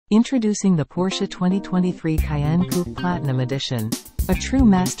Introducing the Porsche 2023 Cayenne Coupe Platinum Edition. A true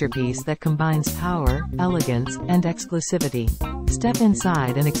masterpiece that combines power, elegance, and exclusivity. Step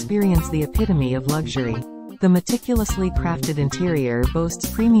inside and experience the epitome of luxury. The meticulously crafted interior boasts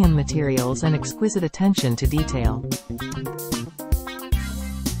premium materials and exquisite attention to detail.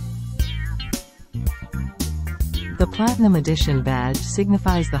 The Platinum Edition badge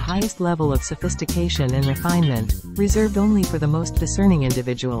signifies the highest level of sophistication and refinement, reserved only for the most discerning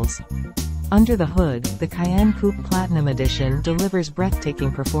individuals. Under the hood, the Cayenne Coupe Platinum Edition delivers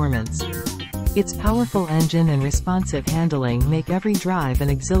breathtaking performance. Its powerful engine and responsive handling make every drive an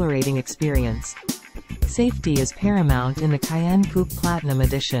exhilarating experience. Safety is paramount in the Cayenne Coupe Platinum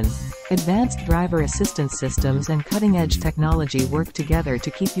Edition. Advanced driver assistance systems and cutting-edge technology work together to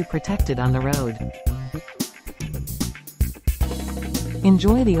keep you protected on the road.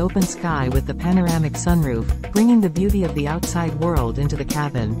 Enjoy the open sky with the panoramic sunroof, bringing the beauty of the outside world into the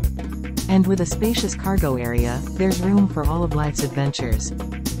cabin. And with a spacious cargo area, there's room for all of life's adventures.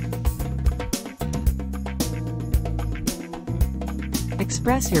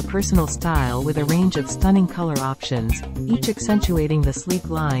 Express your personal style with a range of stunning color options, each accentuating the sleek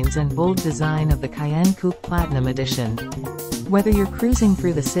lines and bold design of the Cayenne Coupe Platinum Edition. Whether you're cruising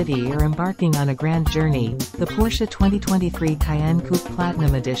through the city or embarking on a grand journey, the Porsche 2023 Cayenne Coupe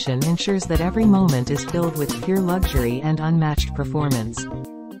Platinum Edition ensures that every moment is filled with pure luxury and unmatched performance.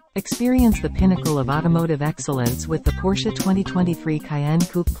 Experience the pinnacle of automotive excellence with the Porsche 2023 Cayenne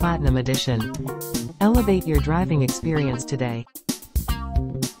Coupe Platinum Edition. Elevate your driving experience today.